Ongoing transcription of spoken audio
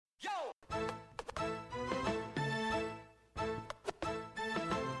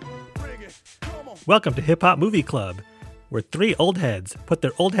Welcome to Hip Hop Movie Club, where three old heads put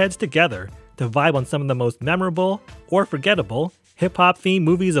their old heads together to vibe on some of the most memorable or forgettable hip hop themed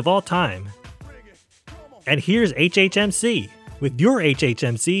movies of all time. And here's HHMC with your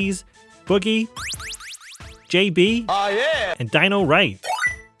HHMCs, Boogie, JB, and Dino Wright.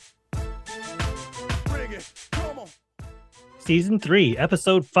 Season 3,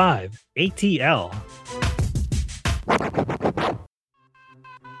 Episode 5, ATL.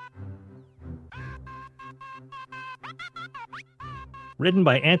 Written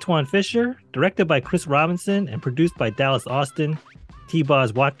by Antoine Fisher, directed by Chris Robinson, and produced by Dallas Austin,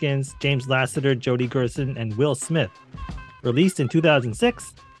 T-Boz Watkins, James Lasseter, Jody Gerson, and Will Smith. Released in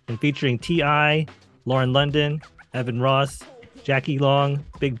 2006 and featuring T.I., Lauren London, Evan Ross, Jackie Long,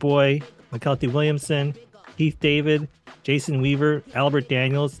 Big Boy, Mykelti Williamson, Keith David, Jason Weaver, Albert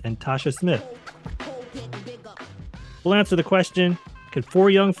Daniels, and Tasha Smith. We'll answer the question, could four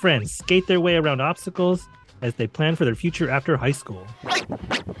young friends skate their way around obstacles as they plan for their future after high school?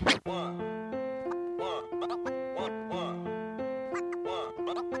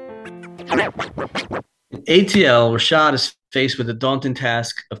 In ATL, Rashad is faced with the daunting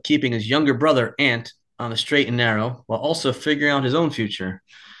task of keeping his younger brother, Ant, on the straight and narrow while also figuring out his own future.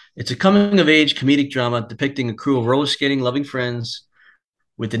 It's a coming-of-age comedic drama depicting a crew of roller skating loving friends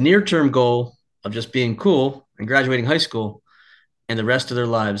with the near-term goal of just being cool and graduating high school and the rest of their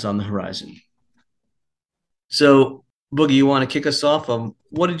lives on the horizon. So, Boogie, you want to kick us off?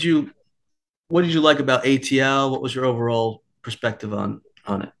 What did you like about ATL? What was your overall perspective on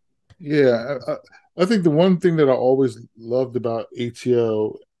it? Yeah, I think the one thing that I always loved about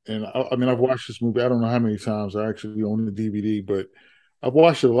ATL, and I mean, I've watched this movie, I don't know how many times. I actually own the DVD, but I've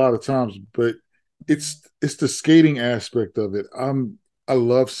watched it a lot of times. But it's the skating aspect of it. I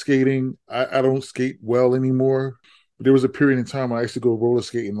love skating. I don't skate well anymore. There was a period in time when I used to go roller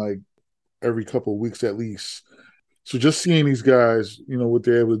skating like every couple of weeks at least. So just seeing these guys, what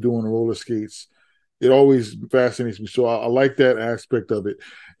they're able to do on the roller skates, it always fascinates me. So I like that aspect of it.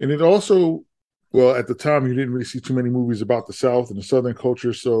 And it also, well, at the time, you didn't really see too many movies about the South and the Southern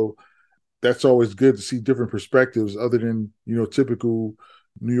culture. So that's always good to see different perspectives other than, typical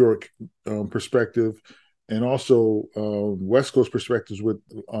New York perspective. And also West Coast perspectives with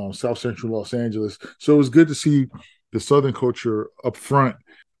South Central Los Angeles. So it was good to see the Southern culture up front.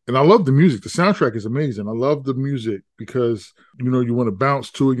 And I love the music. The soundtrack is amazing. I love the music because, you want to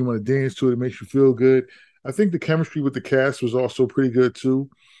bounce to it. You want to dance to it. It makes you feel good. I think the chemistry with the cast was also pretty good too.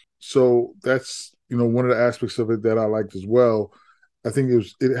 So that's, one of the aspects of it that I liked as well. I think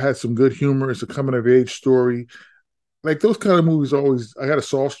it had some good humor. It's a coming of age story. Like those kind of movies I got a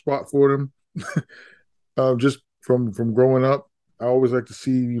soft spot for them. Just from growing up, I always like to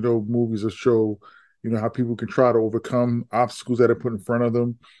see, movies that show, how people can try to overcome obstacles that are put in front of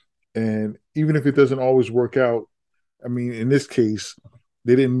them. And even if it doesn't always work out, I mean, in this case,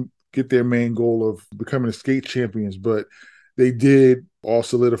 they didn't get their main goal of becoming the skate champions, but they did all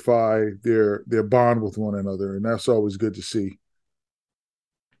solidify their bond with one another. And that's always good to see.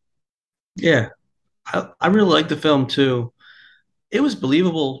 Yeah, I really liked the film too. It was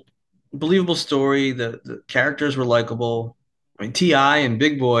believable story. The characters were likable. I mean, T.I. and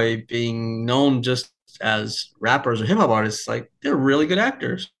Big Boy being known just as rappers or hip hop artists, like they're really good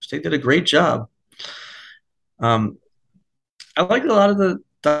actors. They did a great job. I liked a lot of the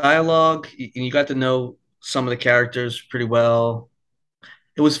dialogue, and you got to know some of the characters pretty well.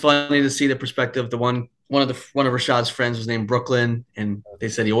 It was funny to see the perspective. One of Rashad's friends was named Brooklyn, and they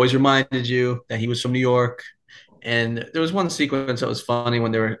said he always reminded you that he was from New York. And there was one sequence that was funny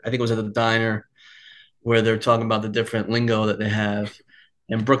when I think it was at the diner, where they're talking about the different lingo that they have.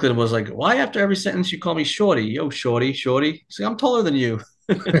 And Brooklyn was like, why after every sentence you call me Shorty? Yo, Shorty, Shorty. He's like, I'm taller than you.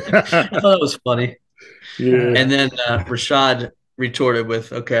 I thought that was funny. Yeah. And then Rashad retorted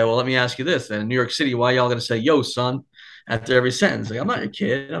with, okay, well, let me ask you this. Then in New York City, why y'all going to say, yo, son, after every sentence? Like, I'm not your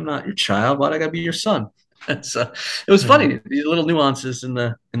kid. I'm not your child. Why'd I got to be your son? So it was funny. These little nuances in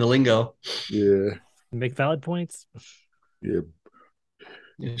the lingo. Yeah. Make valid points. Yeah.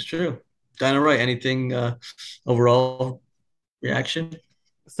 It's true. Dino Wright, anything overall reaction?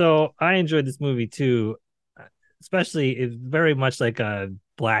 So I enjoyed this movie too, especially it's very much like a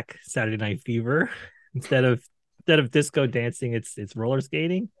Black Saturday Night Fever. Instead of disco dancing, it's roller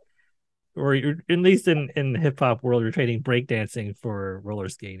skating, or at least in the hip hop world, you're trading break dancing for roller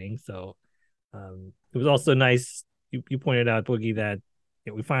skating. So it was also nice. You pointed out, Boogie, that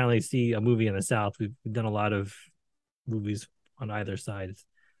we finally see a movie in the South. We've done a lot of movies on either side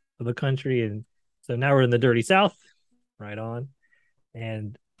of the country, and so now we're in the Dirty South. Right on.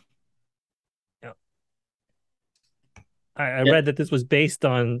 And I read that this was based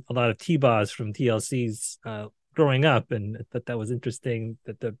on a lot of T-Boz from TLC's growing up, and I thought that was interesting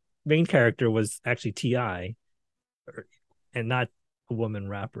that the main character was actually T.I. and not a woman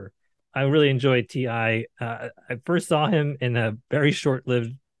rapper. I really enjoyed T.I. I first saw him in a very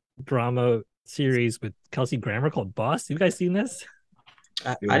short-lived drama series with Kelsey Grammer called Boss. You guys seen this?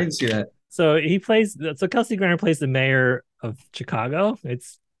 I didn't see that. So Kelsey Grammer plays the mayor of Chicago.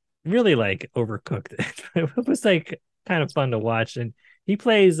 It's really like overcooked. It was like kind of fun to watch. And he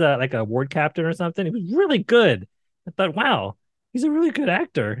plays like a ward captain or something. He was really good. I thought, wow, he's a really good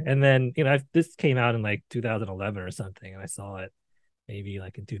actor. And then, this came out in like 2011 or something. And I saw it maybe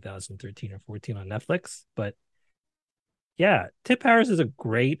like in 2013 or 14 on Netflix. But yeah, Tip Harris is a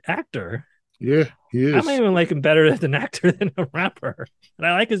great actor. Yeah, he is. I might even like him better as an actor than a rapper. And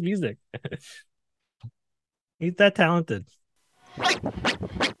I like his music. He's that talented.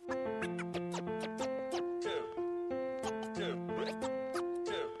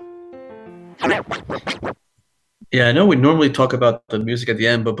 Yeah, I know we normally talk about the music at the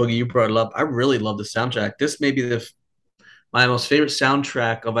end, but Boogie, you brought it up. I really love the soundtrack. This may be my most favorite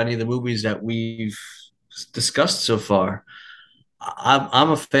soundtrack of any of the movies that we've discussed so far.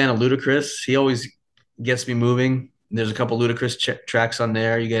 I'm a fan of Ludacris. He always gets me moving. There's a couple Ludacris tracks on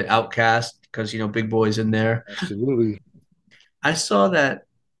there. You get Outkast because Big Boy's in there. Absolutely. I saw that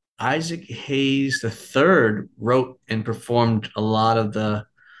Isaac Hayes III wrote and performed a lot of the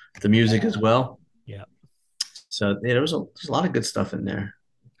music as well. Yeah. So there's a lot of good stuff in there.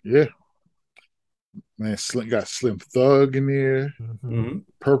 Yeah. Man, got Slim Thug in there. Mm-hmm.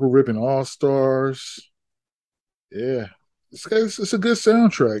 Purple Ribbon All Stars. Yeah. It's a good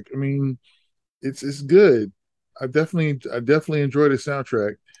soundtrack. I mean, it's good. I definitely enjoyed the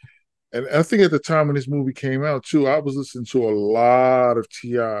soundtrack. And I think at the time when this movie came out too, I was listening to a lot of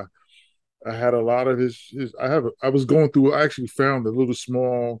T.I. I had a lot of his I was going through, I actually found a little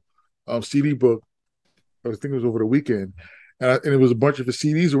small CD book. I think it was over the weekend. And it was a bunch of his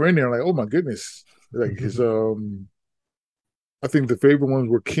CDs were in there. I'm like, oh my goodness. Like his I think the favorite ones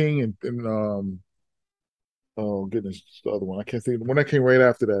were King and oh goodness, the other one. I can't think. The one that came right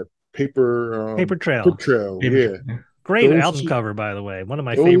after that. Paper Trail. Paper Trail. Yeah. Great album cover, by the way. One of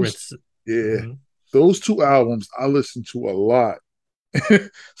my favorites. Yeah. Mm-hmm. Those two albums I listened to a lot.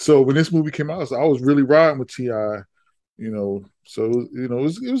 So when this movie came out, I was really riding with T.I. So it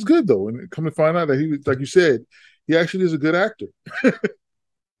was good though. And come to find out that he was, like you said, he actually is a good actor.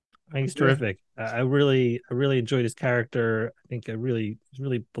 He's terrific. I really enjoyed his character. I think it was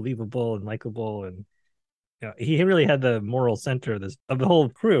really believable and likable, and he really had the moral center of the whole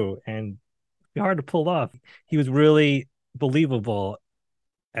crew, and hard to pull off. He was really believable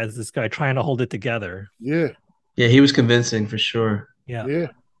as this guy trying to hold it together. Yeah, he was convincing for sure. Yeah,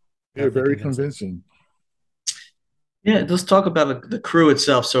 very convincing. Yeah, let's talk about the crew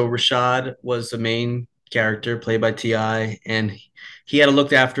itself. So Rashad was the main character, played by T.I., and he had to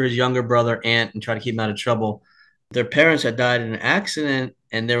look after his younger brother Ant and try to keep him out of trouble. Their parents had died in an accident,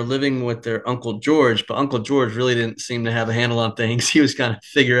 and they were living with their Uncle George, but Uncle George really didn't seem to have a handle on things. He was kind of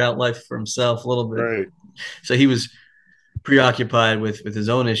figuring out life for himself a little bit. Right. So he was preoccupied with his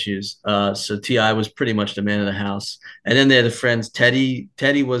own issues. So T.I. was pretty much the man of the house. And then they had the friends. Teddy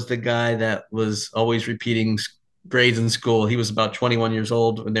was the guy that was always repeating grades in school. He was about 21 years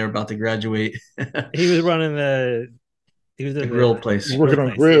old when they were about to graduate. He was running the grill place. Working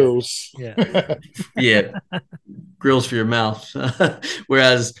on grills. Yeah. Yeah. Grills for your mouth.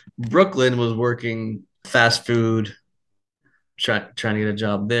 Whereas Brooklyn was working fast food, trying to get a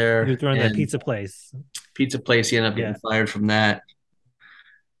job there. He was running that pizza place. He ended up getting fired from that.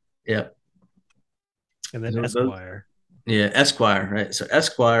 Yep. And then Esquire. Esquire, right? So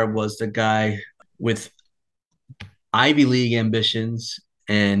Esquire was the guy with Ivy League ambitions,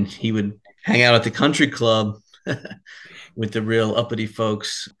 and he would hang out at the country club with the real uppity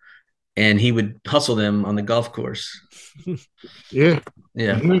folks, and he would hustle them on the golf course. Yeah.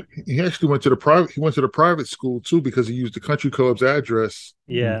 He actually went to the private school too, because he used the country club's address.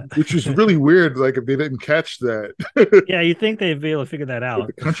 Yeah. Which is really weird. Like if they didn't catch that. Yeah, you think they'd be able to figure that out.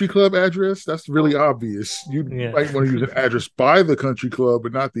 The country club address, that's really obvious. You might want to use an address by the country club,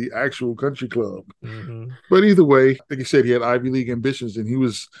 but not the actual country club. Mm-hmm. But either way, like you said, he had Ivy League ambitions, and he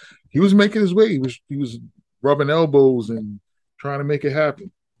was making his way. He was rubbing elbows and trying to make it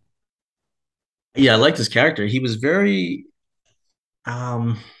happen. Yeah, I liked his character. He was very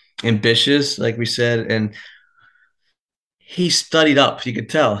ambitious, like we said, and he studied up. You could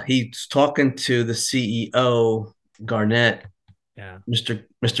tell he's talking to the CEO, Garnett. Yeah,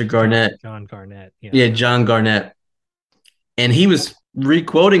 Mr. Garnett. John Garnett. Yeah, John Garnett, and he was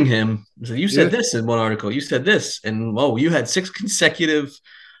re-quoting him. So you said Yeah, this in one article. You said this, and whoa, you had 6 consecutive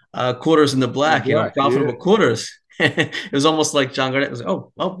quarters in the in the black. black. Yeah, Profitable quarters. It was almost like John Garnett was,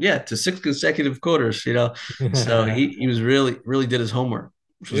 oh yeah, to 6 consecutive quarters. So he was really did his homework,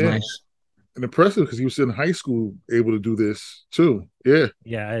 which was yeah, nice. and impressive because he was in high school able to do this too. Yeah,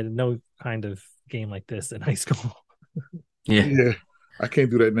 Yeah, I had no kind of game like this in high school. Yeah. yeah. I can't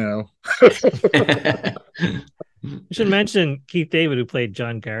do that now. You should mention Keith David, who played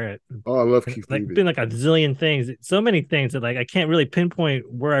John Garrett. Oh, I love Keith Like David. been like a zillion things, so many things that like I can't really pinpoint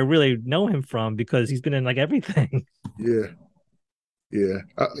where I really know him from because he's been in like everything. Yeah, yeah.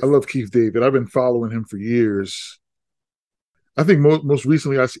 I love Keith David. I've been following him for years. I think most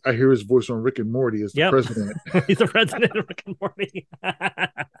recently I hear his voice on Rick and Morty as the Yep, president. he's the president of Rick and Morty.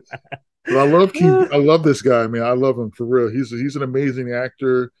 But I love Keith. I love this guy, man. I love him for real. He's an amazing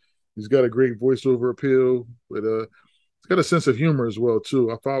actor. He's got a great voiceover appeal, but he's got a sense of humor as well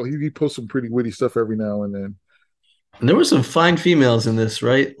too. I follow. He posts some pretty witty stuff every now and then. And there were some fine females in this,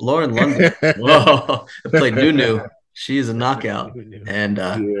 right? Lauren London. Whoa, that played Nunu. She is a knockout. And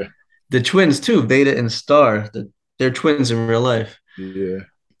Yeah, the twins too, Veda and Star. They're twins in real life. yeah.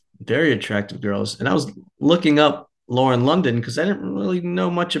 Very attractive girls. And I was looking up Lauren London because I didn't really know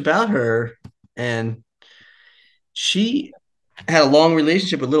much about her. And she had a long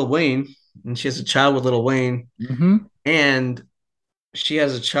relationship with Lil Wayne, and she has a child with Lil Wayne, Mm-hmm. and she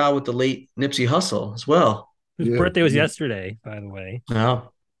has a child with the late Nipsey Hussle as well. Whose Yeah, birthday was yeah. yesterday, by the way. Oh.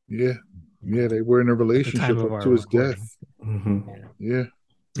 Yeah, yeah. They were in a relationship of up our to his recording. death. Mm-hmm. Yeah,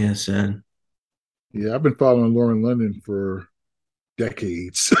 Yeah, sad. yeah. I've been following Lauren London for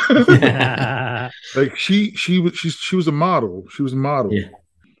decades. Like she was a model. She was a model. Yeah.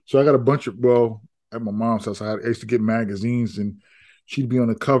 So I got a bunch of at my mom's house. I used to get magazines, and she'd be on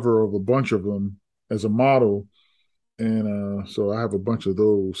the cover of a bunch of them as a model. And so I have a bunch of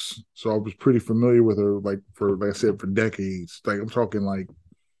those. So I was pretty familiar with her, like I said, for decades. Like I'm talking like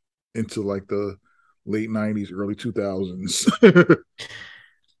into like the late '90s, early 2000s.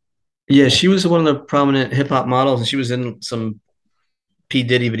 Yeah, she was one of the prominent hip hop models, and she was in some P.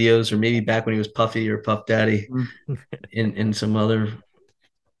 Diddy videos, or maybe back when he was Puffy or Puff Daddy, in some other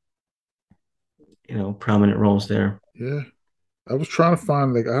prominent roles there. Yeah, I was trying to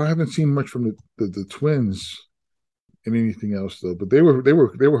find like I haven't seen much from the twins in anything else though, but they were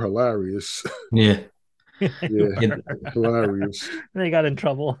hilarious. Yeah. Yeah, hilarious. They got in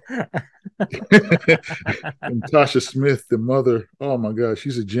trouble. And Tasha Smith, the mother, oh my god,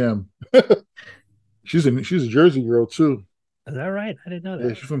 she's a gem. She's a Jersey girl too. Is that right? I didn't know Yeah,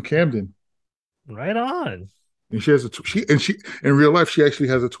 that. she's from Camden, Right on. and she has she in real life she actually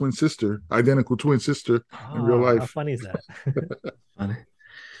has a twin sister, identical twin sister in real How life. funny is that? Funny.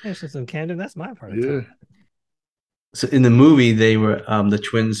 Hey, she's from Camden. That's my part of Yeah, town. So in the movie, they were the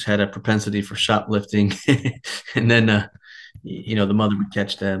twins had a propensity for shoplifting, and then the mother would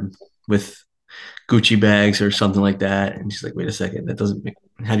catch them with Gucci bags or something like that, and she's like, "Wait a second, that doesn't make.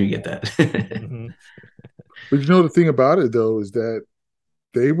 How do you get that?" Mhm. but you know the thing about it though is that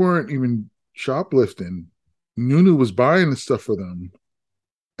they weren't even shoplifting. Nunu was buying the stuff for them.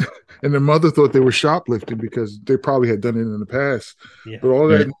 And their mother thought they were shoplifting because they probably had done it in the past. Yeah. But all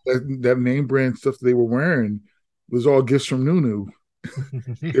Right. that name brand stuff that they were wearing was all gifts from Nunu.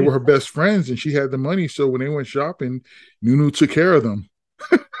 They were her best friends, and she had the money. So when they went shopping, Nunu took care of them.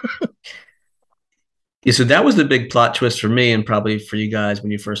 Yeah, so that was the big plot twist for me, and probably for you guys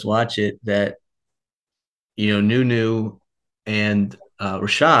when you first watch it. That Nunu and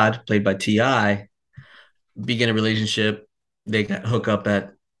Rashad, played by Ti, begin a relationship. They got hook up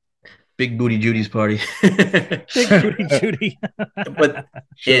at Big Booty Judy's party. Big Judy Judy. But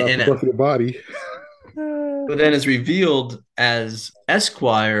Shout out and, to Buffy the Body. but then it's revealed as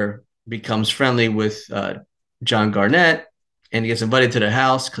Esquire becomes friendly with John Garnett, and he gets invited to their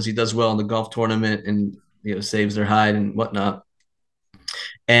house because he does well in the golf tournament and saves their hide and whatnot.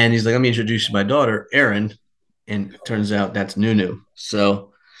 And he's like, "Let me introduce you to my daughter, Erin," and it turns out that's Nunu.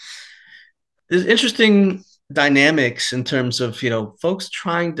 So there's interesting dynamics in terms of folks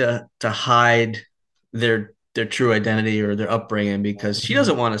trying to hide their true identity or their upbringing because she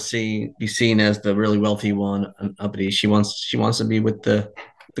doesn't want to be seen as the really wealthy one and uppity. She wants to be with the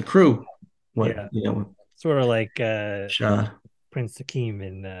crew. Sort of like Shah. Prince Hakeem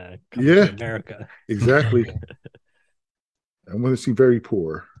in Yeah. America. Exactly. I want to see very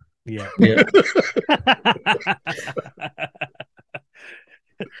poor. Yeah. Yeah.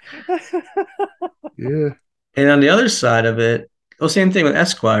 Yeah. And on the other side of it, same thing with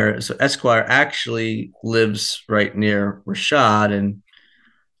Esquire. So Esquire actually lives right near Rashad, and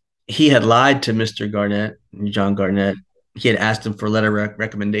he had lied to Mr. Garnett, John Garnett, he had asked him for a letter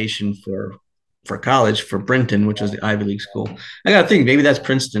recommendation for college for Brenton, which was the Ivy League school. I got to think maybe that's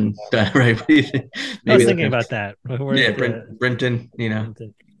Princeton, right? What do you think? I was Maybe thinking that's about that. Where's yeah, the Brenton,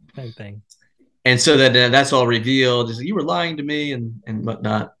 same thing? and so that's all revealed. Is you were lying to me and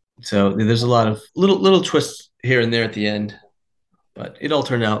whatnot. So there's a lot of little twists here and there at the end, but it all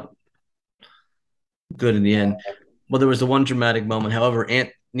turned out good in the end. Well, there was the one dramatic moment. However,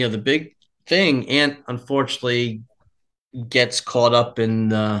 the big thing, Ant unfortunately gets caught up in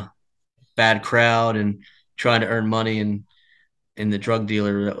the bad crowd and trying to earn money and the drug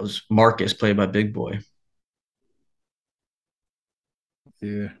dealer that was Marcus, played by Big Boy.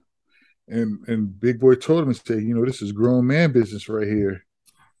 Yeah. And Big Boy told him and said, this is grown man business right here.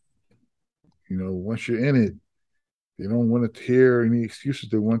 Once you're in it, they don't want to hear any excuses.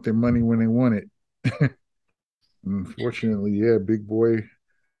 They want their money when they want it. Unfortunately, yeah, Big Boy,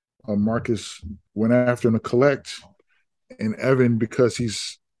 Marcus went after him to collect, and Evan, because he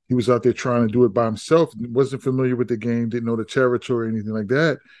was out there trying to do it by himself, wasn't familiar with the game, didn't know the territory, anything like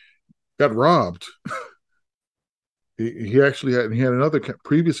that, got robbed. he actually had another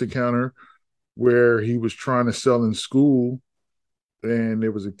previous encounter where he was trying to sell in school, and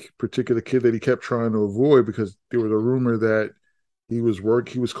there was a particular kid that he kept trying to avoid because there was a rumor that he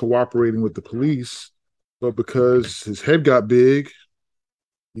was cooperating with the police, but because his head got big,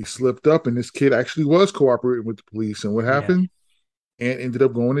 he slipped up, and this kid actually was cooperating with the police. And what happened? And ended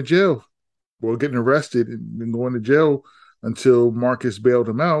up going to jail, or getting arrested and then going to jail until Marcus bailed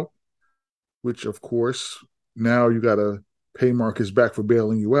him out, which, of course, now you got to pay Marcus back for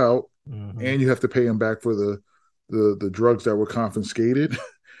bailing you out, and you have to pay him back for the drugs that were confiscated.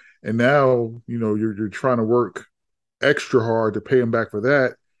 And now, you're trying to work extra hard to pay him back for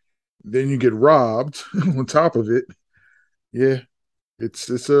that. Then you get robbed on top of it. Yeah, it's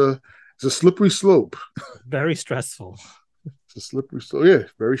a slippery slope. Very stressful. It's a slippery slope. Yeah,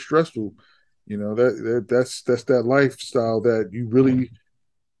 very stressful. That's that lifestyle that you really,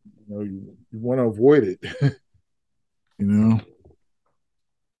 you want to avoid it.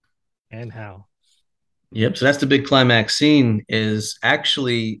 And how? Yep. So that's the big climax scene. Is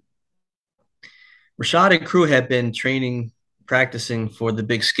actually Rashad and crew had been practicing for the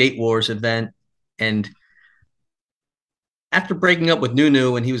big Skate Wars event, and after breaking up with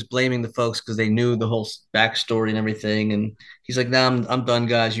Nunu, and he was blaming the folks because they knew the whole backstory and everything, and he's like, "Nah, I'm done,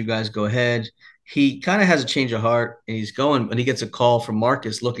 guys. You guys go ahead." He kind of has a change of heart, and he's going, and he gets a call from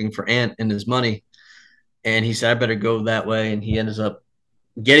Marcus looking for Ant and his money, and he said, "I better go that way," and he ends up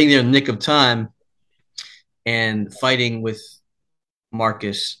getting there in the nick of time and fighting with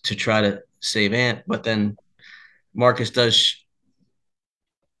Marcus to try to save Ant, but then Marcus does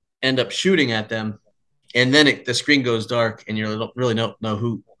end up shooting at them, and then the screen goes dark, and you really don't know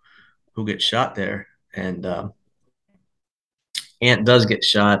who gets shot there. And Ant does get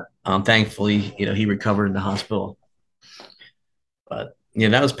shot. Thankfully, he recovered in the hospital. But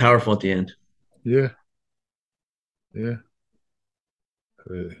that was powerful at the end. Yeah.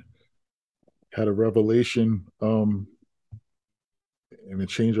 Had a revelation, and a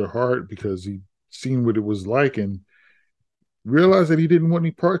change of heart because he seen what it was like and realized that he didn't want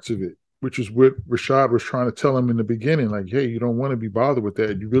any parts of it, which is what Rashad was trying to tell him in the beginning. Like, hey, you don't want to be bothered with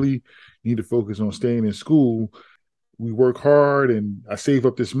that. You really need to focus on staying in school. We work hard, and I save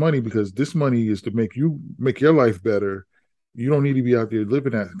up this money because this money is to make your life better. You don't need to be out there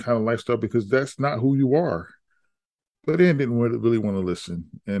living that kind of lifestyle because that's not who you are. But Ann didn't really want to listen,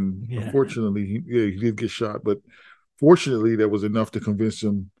 and unfortunately, he did get shot. But fortunately, that was enough to convince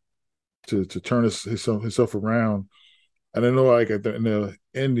him to turn himself around. And I know, like in the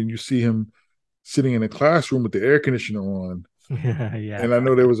ending, you see him sitting in a classroom with the air conditioner on. Yeah. And I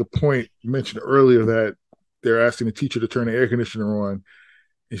know there was a point mentioned earlier that they're asking the teacher to turn the air conditioner on.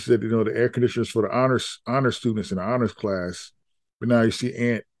 He said, the air conditioner is for the honor students in the honors class. But now you see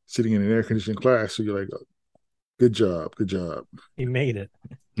Ant sitting in an air conditioning class, so you're like, oh, good job. He made it.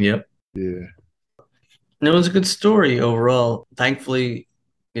 Yep. Yeah. And it was a good story overall. Thankfully,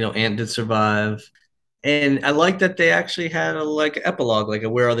 Ant did survive. And I like that they actually had a epilogue, like a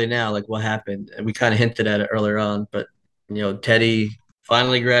where are they now? Like what happened? And we kind of hinted at it earlier on, but Teddy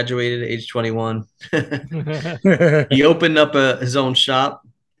finally graduated at age 21. He opened up his own shop.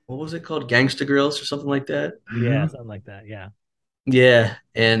 What was it called? Gangsta Grills or something like that? Yeah, something like that. Yeah. Yeah.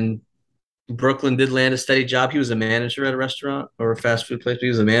 And Brooklyn did land a steady job. He was a manager at a restaurant or a fast food place, but he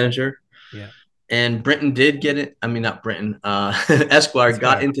was a manager. Yeah. And Brenton did get it. I mean, not Brenton. Esquire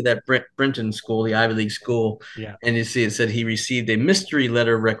got into that Brenton school, the Ivy League school. Yeah. And you see, it said he received a mystery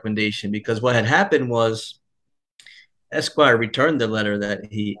letter of recommendation because what had happened was Esquire returned the letter that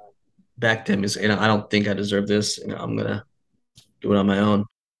he back to him is, I don't think I deserve this. I'm gonna do it on my own.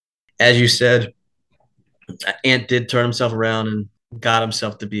 As you said, Ant did turn himself around and got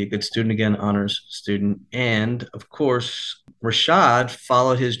himself to be a good student again, honors student. And of course, Rashad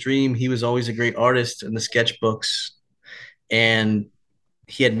followed his dream. He was always a great artist in the sketchbooks, and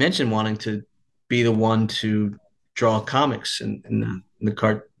he had mentioned wanting to be the one to draw comics in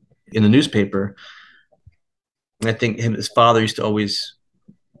the newspaper. And I think his father used to always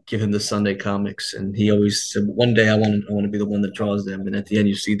give him the Sunday comics, and he always said, "One day I want to be the one that draws them." And at the end,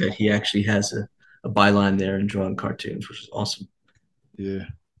 you see that he actually has a byline there and drawing cartoons, which is awesome. Yeah.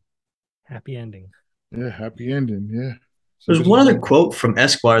 Happy ending. Yeah, happy ending. Yeah. There's one other quote from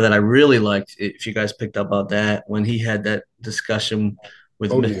Esquire that I really liked. If you guys picked up on that, when he had that discussion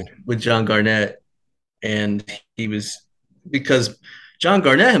with John Garnett, and because John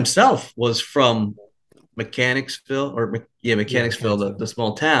Garnett himself was from Mechanicsville, the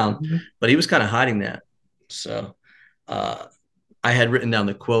small town, Mm-hmm. but he was kind of hiding that. So I had written down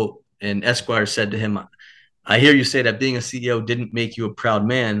the quote, and Esquire said to him, "I hear you say that being a CEO didn't make you a proud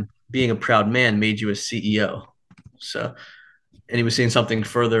man. Being a proud man made you a CEO." So, and he was saying something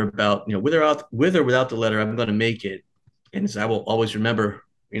further about, with or without the letter, I'm going to make it. And I will always remember,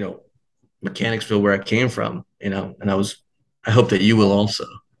 Mechanicsville, where I came from, and I hope that you will also.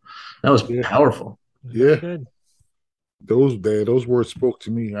 That was powerful. Yeah. Good. Those words spoke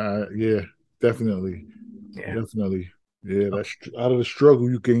to me. Yeah, definitely. Yeah. Definitely. Yeah, that's out of the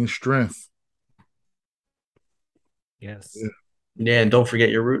struggle, you gain strength. Yes. Yeah, and don't forget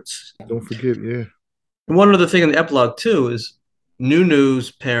your roots. Don't forget, yeah. And one other thing in the epilogue, too, is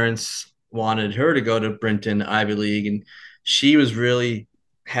Nunu's parents wanted her to go to Brinton Ivy League, and she was really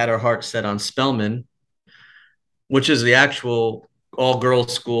had her heart set on Spelman, which is the actual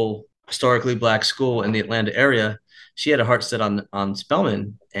all-girls school, historically black school in the Atlanta area. She had a heart set on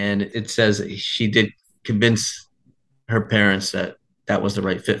Spelman, and it says she did convince her parents that was the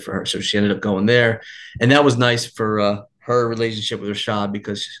right fit for her. So she ended up going there, and that was nice for her relationship with Rashad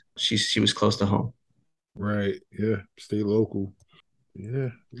because she was close to home. Right. Yeah. Stay local. Yeah.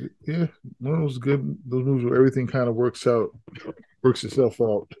 Yeah. No, it was good. Those movies where everything kind of works itself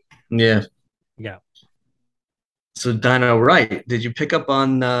out. Yeah. Yeah. So Dino, right? Did you pick up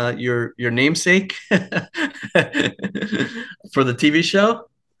on your namesake for the TV show?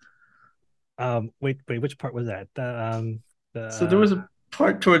 Wait, which part was that? So there was a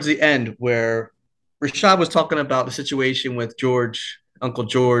part towards the end where Rashad was talking about the situation with Uncle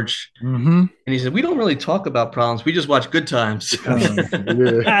George, Mm-hmm. and he said, "We don't really talk about problems. We just watch Good Times."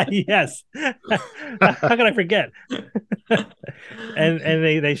 Yeah. Yes. How can I forget?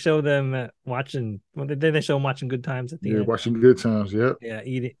 and they show them watching. Did they show them watching Good Times at the end? Watching Good Times. Yep. Yeah,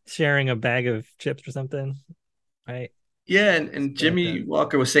 sharing a bag of chips or something, right? Yeah, and Jimmy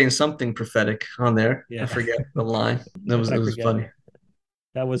Walker was saying something prophetic on there. Yeah. I forget the line. That was funny.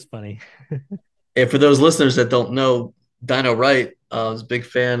 That was funny. And for those listeners that don't know, Dino Wright was a big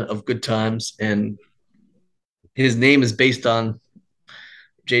fan of Good Times, and his name is based on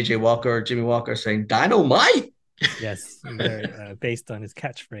J.J. Walker or Jimmy Walker saying "Dynamite." Yes, based on his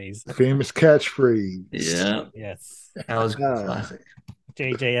catchphrase. Famous catchphrase. Yeah. Yes. That was classic.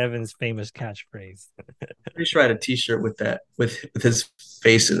 J.J. Evans' famous catchphrase. Pretty sure I had a T-shirt with that, with his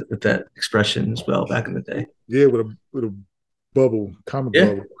face with that expression as well back in the day. Yeah, with a bubble, comic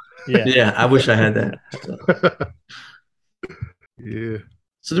bubble. Yeah. I wish I had that. So. Yeah.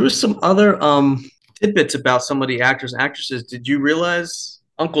 So there was some other tidbits about some of the actors and actresses. Did you realize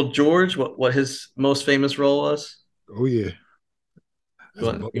Uncle George what his most famous role was? Oh yeah.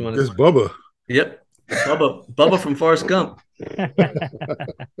 That's Bubba. Yep. Bubba from Forrest Gump.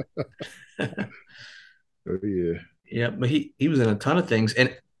 Oh yeah. Yeah, but he was in a ton of things.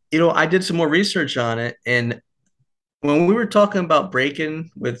 And I did some more research on it, and when we were talking about Breaking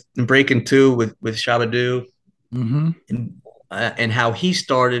 2 with Shabba-Doo, mm-hmm. and how he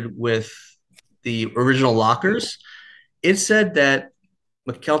started with the original Lockers, it said that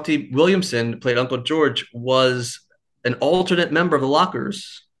McKelty Williamson, played Uncle George, was an alternate member of the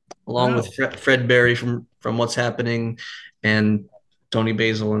Lockers, along with Fred Berry from What's Happening, and Tony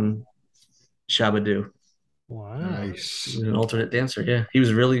Basil and Shabba-Doo. Wow. Nice. He was an alternate dancer. Yeah, he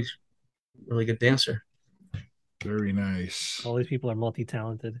was a really, really good dancer. Very nice. All these people are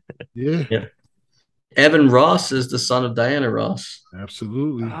multi-talented. Yeah. Evan Ross is the son of Diana Ross.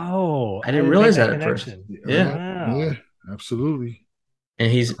 Absolutely. Oh, I didn't realize that at first. Yeah. Wow. Yeah, absolutely.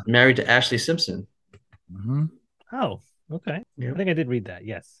 And he's married to Ashley Simpson. Mm-hmm. Oh, okay. Yeah. I think I did read that.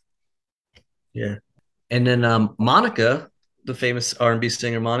 Yes. Yeah. And then Monica, the famous R&B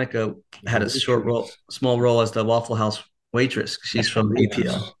singer Monica, had a small role as the Waffle House waitress. She's from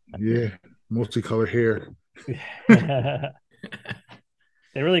ATL. Yeah, multicolored hair.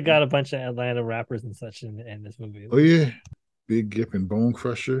 They really got a bunch of Atlanta rappers and such in this movie. Oh yeah, Big Gip and Bone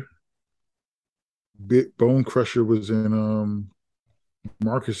Crusher. Big Bone Crusher was in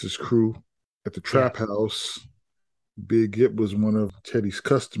Marcus's crew at the Trap House. Big Gip was one of Teddy's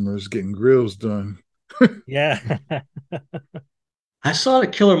customers getting grills done. Yeah. I saw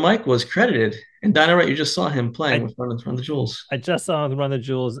that Killer Mike was credited, and Dynamite. You just saw him playing with Run the Jewels. I just saw him Run the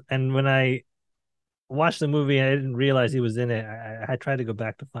Jewels, and when I watched the movie, I didn't realize he was in it. I tried to go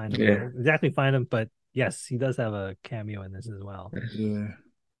back to find him. Yeah. Exactly find him, but yes, he does have a cameo in this as well. Yeah.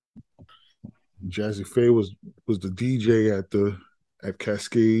 Jazzy Faye was the DJ at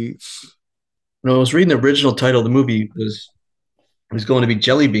Cascades. No, I was reading the original title of the movie was going to be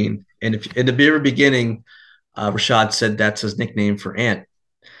Jelly Bean, and if in the very beginning, Rashad said that's his nickname for Ant.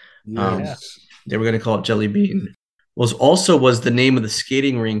 Yes. They were going to call it Jelly Bean. Was the name of the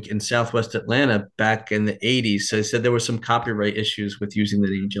skating rink in Southwest Atlanta back in the 80s. So they said there were some copyright issues with using the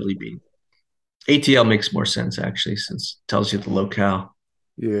name Jelly Bean. ATL makes more sense, actually, since it tells you the locale.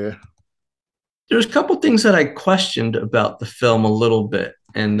 Yeah. There's a couple things that I questioned about the film a little bit,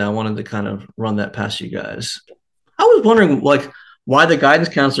 and I wanted to kind of run that past you guys. I was wondering, why the guidance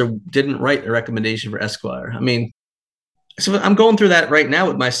counselor didn't write a recommendation for Esquire. I mean, so I'm going through that right now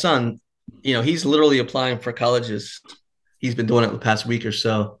with my son. You know, he's literally applying for colleges. He's been doing it the past week or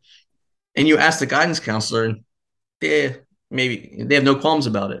so. And you ask the guidance counselor, and they have no qualms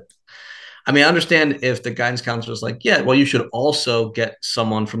about it. I mean, I understand if the guidance counselor is like, yeah, well, you should also get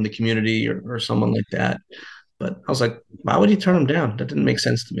someone from the community or someone like that. But I was like, why would he turn him down? That didn't make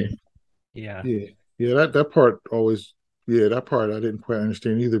sense to me. Yeah. Yeah. That part always. Yeah, that part I didn't quite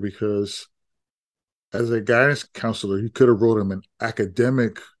understand either, because as a guidance counselor, he could have wrote him an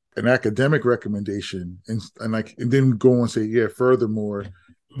academic recommendation and then go and say, yeah, furthermore,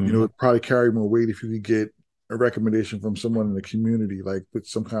 it'd probably carry more weight if you could get a recommendation from someone in the community, like with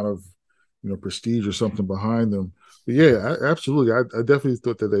some kind of prestige or something behind them. But yeah, absolutely. I definitely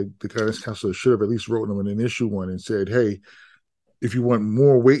thought that the guidance counselor should have at least written them an initial one and said, hey, if you want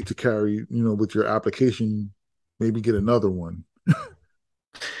more weight to carry, with your application, maybe get another one.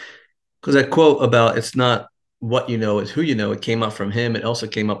 Because that quote about it's not what you know, it's who you know, it came up from him. It also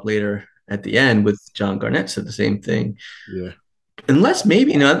came up later at the end with John Garnett said the same thing. Yeah. Unless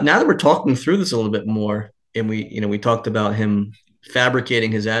maybe, now that we're talking through this a little bit more, and we talked about him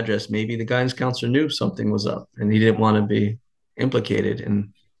fabricating his address, maybe the guidance counselor knew something was up and he didn't want to be implicated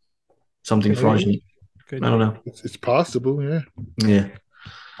in something fraudulent. I don't know. It's possible, yeah. Yeah.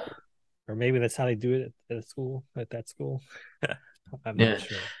 Or maybe that's how they do it at that school. I'm not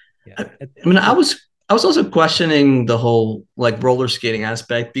sure. Yeah. I mean, I was also questioning the whole roller skating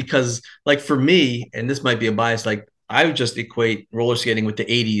aspect, because for me, and this might be a bias, I would just equate roller skating with the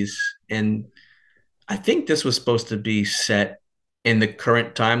 80s. And I think this was supposed to be set in the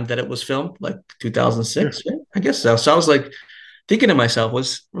current time that it was filmed, 2006. Yeah. Right? I guess so. So I was thinking to myself,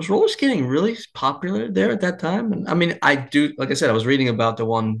 was roller skating really popular there at that time? And I mean, I said, I was reading about the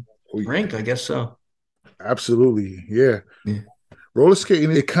one rink. I guess so. Absolutely. Yeah. Roller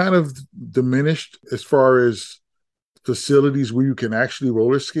skating, it kind of diminished as far as facilities where you can actually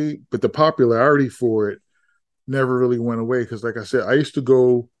roller skate, but the popularity for it never really went away. Because like I said, I used to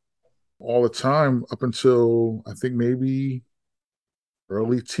go all the time up until I think maybe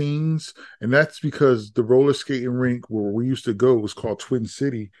early teens. And that's because the roller skating rink where we used to go was called Twin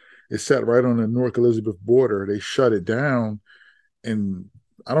City. It sat right on the North Elizabeth border. They shut it down, and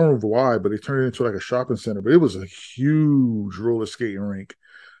I don't know why, but they turned it into a shopping center. But it was a huge roller skating rink.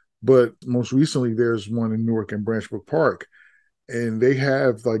 But most recently, there's one in Newark and Branchbrook Park, and they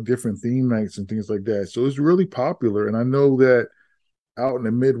have different theme nights and things like that. So it's really popular. And I know that out in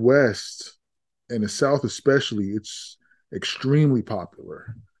the Midwest and the South especially, it's extremely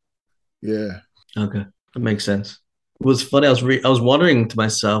popular. Yeah. Okay, that makes sense. It was funny. I was wondering to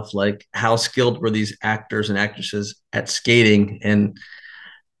myself, how skilled were these actors and actresses at skating, and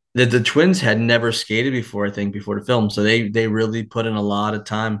the twins had never skated before, I think, before the film. So they really put in a lot of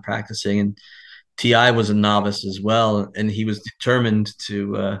time practicing. And T.I. was a novice as well, and he was determined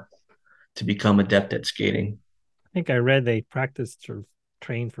to become adept at skating. I think I read they practiced or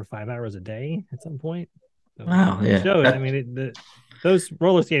trained for 5 hours a day at some point. So wow, yeah. I mean, those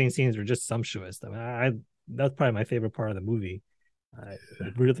roller skating scenes are just sumptuous. I mean, that's probably my favorite part of the movie.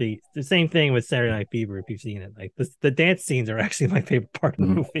 Really, the same thing with Saturday Night Fever. If you've seen it, the dance scenes are actually my favorite part of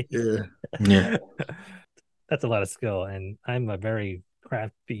the movie. Yeah. That's a lot of skill, and I'm a very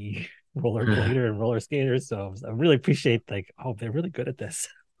crafty rollerblader and roller skater, so I really appreciate they're really good at this.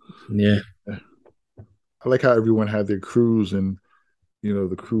 Yeah. I like how everyone had their crews, and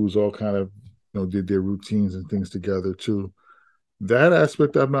the crews all kind of did their routines and things together too. That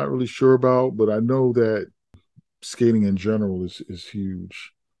aspect I'm not really sure about, but I know that skating in general is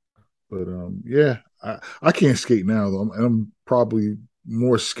huge. But yeah, I can't skate now though. I'm probably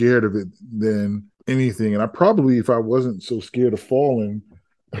more scared of it than anything. And I probably, if I wasn't so scared of falling,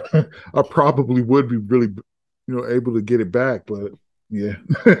 I probably would be really, able to get it back. But yeah,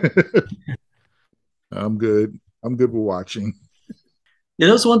 I'm good. I'm good with watching. Yeah,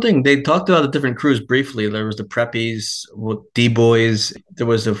 that was one thing. They talked about the different crews briefly. There was the preppies, with D boys. There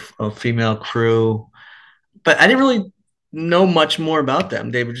was a female crew, but I didn't really know much more about them.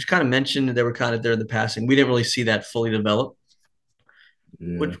 They were just kind of mentioned. They were kind of there in the passing. We didn't really see that fully developed,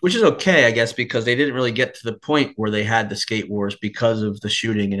 Yeah, which is okay, I guess, because they didn't really get to the point where they had the skate wars because of the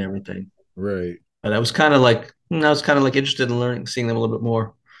shooting and everything. right. But I was kind of like interested in learning, seeing them a little bit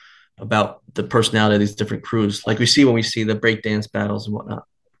more about the personality of these different crews, like we see when we see the breakdance battles and whatnot.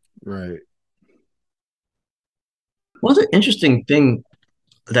 Right. One other interesting thing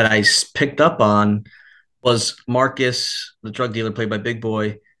that picked up on was Marcus, the drug dealer played by Big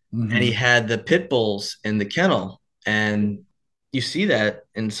Boy, and he Mm-hmm. had the pit bulls in the kennel. And you see that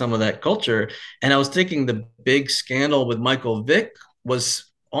in some of that culture. And I was thinking the big scandal with Michael Vick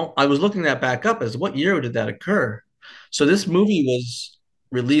was, I was looking that back up as what year did that occur? So this movie was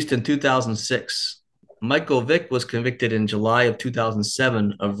released in 2006. Michael Vick was convicted in July of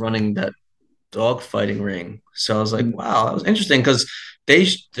 2007 of running that dog fighting ring. So I was like, wow, that was interesting because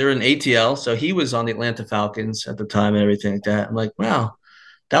they're in ATL. So he was on the Atlanta Falcons at the time and everything like that. I'm like, wow,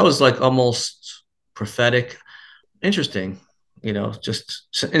 that was like almost prophetic. Interesting,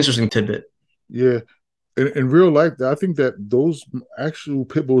 just an interesting tidbit. Yeah. In real life, I think that those actual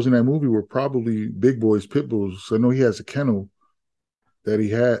pit bulls in that movie were probably Big Boy's pit bulls. I know he has a kennel that he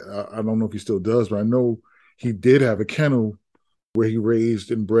had. I don't know if he still does, but I know he did have a kennel where he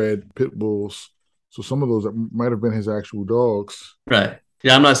raised and bred pit bulls. So some of those might have been his actual dogs. Right.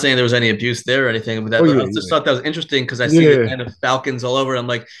 Yeah, I'm not saying there was any abuse there or anything with that, Oh but I yeah, just yeah, thought that was interesting because I see the yeah, Atlanta Falcons all over. And I'm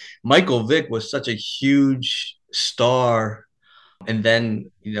like, Michael Vick was such a huge star. And then,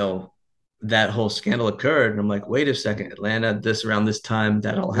 that whole scandal occurred. And I'm like, wait a second, Atlanta, this around this time,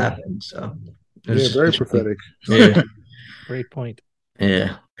 that all yeah, happened. So it was yeah. just Very interesting. prophetic. Yeah. Great point.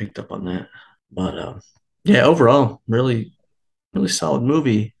 Yeah. Picked up on that. But yeah, overall, really, really solid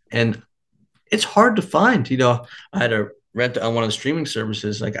movie. And it's hard to find. I had to rent it on one of the streaming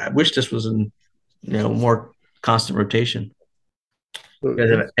services. Like, I wish this was in, more constant rotation. So You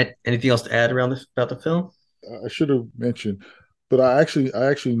guys have anything else to add around this about the film? I should have mentioned, but I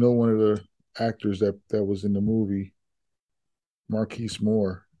actually know one of the actors that was in the movie, Marquise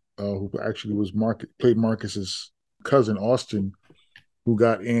Moore, who actually played Marcus's cousin Austin, who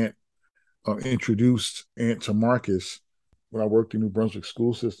got introduced Ant to Marcus when I worked in New Brunswick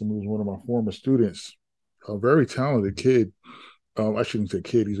school system. He was one of my former students, a very talented kid. I shouldn't say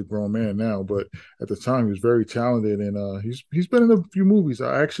kid; he's a grown man now, but at the time he was very talented, and he's been in a few movies.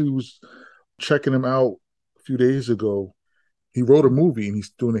 I actually was checking him out a few days ago. He wrote a movie, and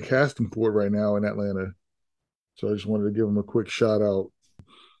he's doing a casting for it right now in Atlanta. So I just wanted to give him a quick shout out.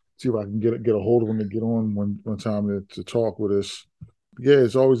 See if I can get a hold of him and get on one time to talk with us. Yeah,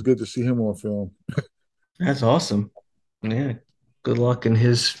 it's always good to see him on film. That's awesome. Yeah. Good luck in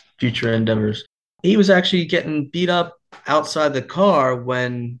his future endeavors. He was actually getting beat up outside the car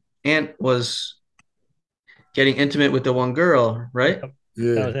when Ant was getting intimate with the one girl, right? Yep, that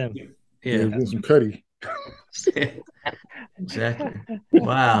Yeah, was him. yeah, Yeah. getting some cutty. Exactly.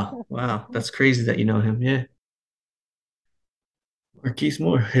 Wow. Wow. That's crazy that you know him. Yeah. Marquise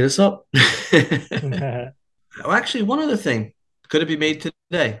Moore, hit us up. Oh, actually, one other thing. Could it be made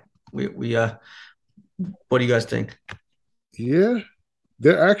today? We what do you guys think? Yeah,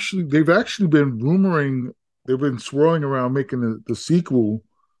 they've actually been rumoring, they've been swirling around making the sequel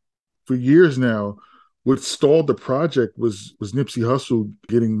for years now. What stalled the project was Nipsey Hussle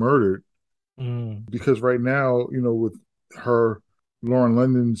getting murdered, Mm. because right now, with her Lauren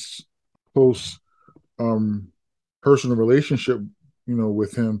London's close um personal relationship,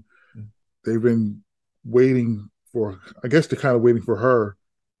 with him, they've been waiting for, I guess they're kind of waiting for her.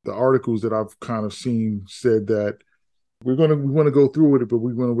 The articles that I've kind of seen said that we want to go through with it, but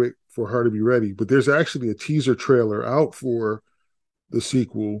we want to wait for her to be ready. But there's actually a teaser trailer out for the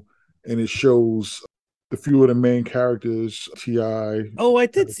sequel, and it shows a few of the main characters. Ti, Oh, I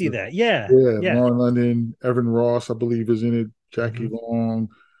did see that. Yeah, yeah, yeah. Lauren London, Evan Ross, I believe, is in it. Jackie Hmm. Long.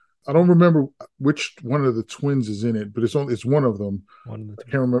 I don't remember which one of the twins is in it, but it's one of them. One of the I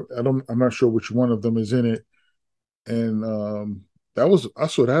two. can't remember. I'm not sure which one of them is in it. And I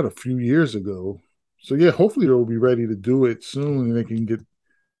saw that a few years ago. So yeah, hopefully they'll be ready to do it soon, and they can get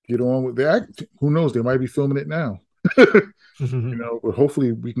on with the act. Who knows? They might be filming it now. But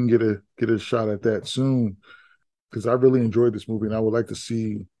hopefully we can get a shot at that soon, because I really enjoyed this movie and I would like to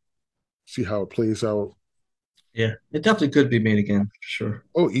see how it plays out. Yeah, it definitely could be made again, for sure.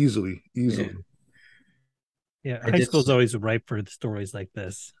 Oh, easily. Yeah, high school's always ripe for stories like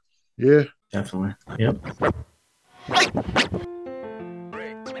this. Yeah, definitely. Yep.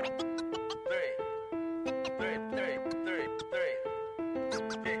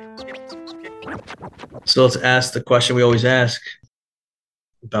 So let's ask the question we always ask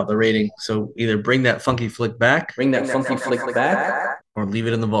about the rating. So either bring that funky flick back, or leave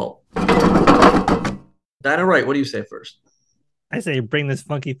it in the vault. Dino Wright, what do you say first? I say bring this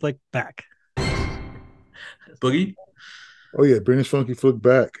funky flick back. Boogie? Oh yeah, bring this funky flick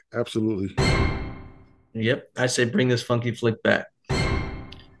back. Absolutely. Yep, I say bring this funky flick back.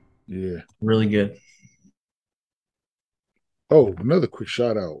 Yeah. Really good. Oh, another quick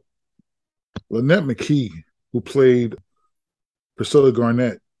shout out. Lynette McKee, who played Priscilla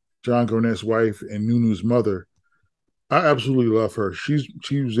Garnett, John Garnett's wife and Nunu's mother. I absolutely love her. She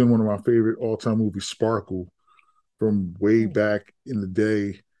was in one of my favorite all-time movies, Sparkle, from way back in the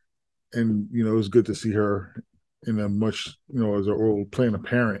day. And, it was good to see her in a much, as a role playing a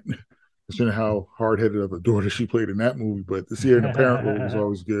parent. Considering how hard-headed of a daughter she played in that movie, but to see her in a parent role was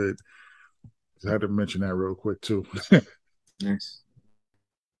always good. I had to mention that real quick too. Nice.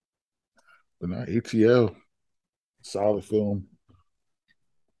 But not ATL, solid film.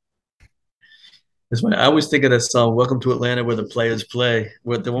 I always think of that song "Welcome to Atlanta," where the players play,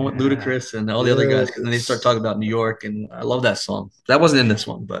 with the one with Ludacris and all the other guys, because then they start talking about New York, and I love that song. That wasn't in this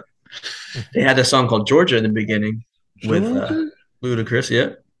one, but they had a song called "Georgia" in the beginning with Ludacris.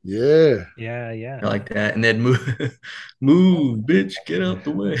 Yeah. I like that, and then move, bitch, get out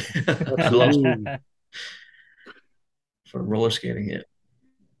the way. I love that for roller skating hit.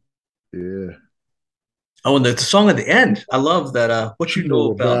 Yeah. Oh, and the song at the end, I love that. What you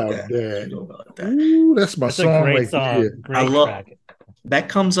know about that? What you know about that? Ooh, that's my song right there. Great track. That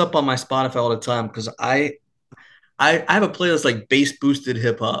comes up on my Spotify all the time because I have a playlist like bass boosted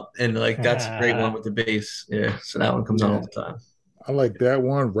hip hop, and like that's a great one with the bass. Yeah, so that one comes on all the time. I like that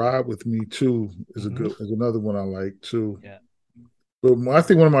one. Ride with Me too is another one I like too. Yeah, but I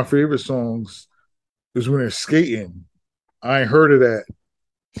think one of my favorite songs is when they're skating. I ain't heard of that.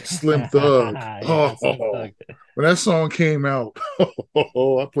 Slim Thug. Slim Thug. When that song came out,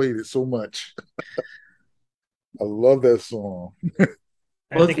 I played it so much. I love that song.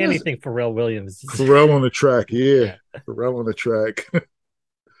 I think anything Pharrell Williams. Pharrell on the track, yeah. Pharrell on the track.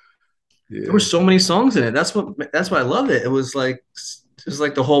 Yeah. There were so many songs in it. That's why I loved it. It was like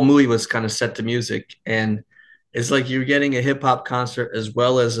the whole movie was kind of set to music, and it's like you're getting a hip hop concert as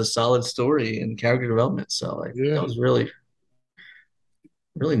well as a solid story and character development. So like that was really,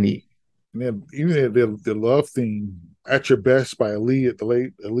 really neat. And even the love theme, "At Your Best" by Aaliyah, the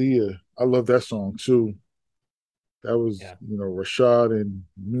late Aaliyah. I love that song too. That was Rashad and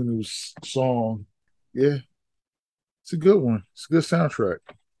Nunu's song. Yeah, it's a good one. It's a good soundtrack.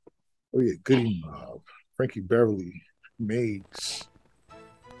 Oh yeah, Goody Mob, Frankie Beverly, Maids,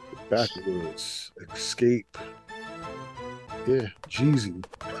 Backwoods, Escape. Yeah, Jeezy.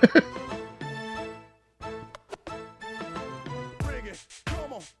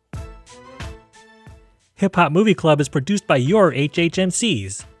 Hip Hop Movie Club is produced by your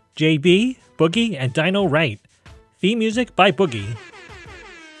HHMCs, JB, Boogie, and Dino Wright. Theme music by Boogie.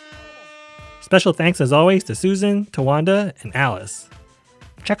 Special thanks as always to Susan, Tawanda, and Alice.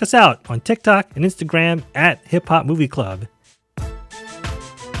 Check us out on TikTok and Instagram at Hip Hop Movie Club.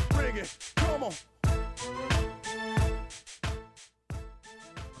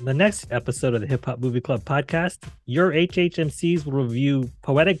 On the next episode of the Hip Hop Movie Club podcast, your HHMCs will review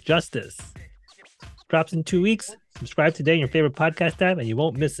Poetic Justice. Drops in 2 weeks. Subscribe today in your favorite podcast app and you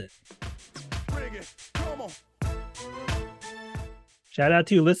won't miss it. Shout out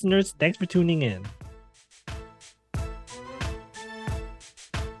to you listeners. Thanks for tuning in.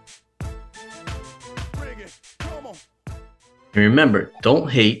 And remember, don't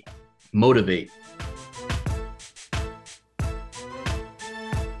hate, motivate.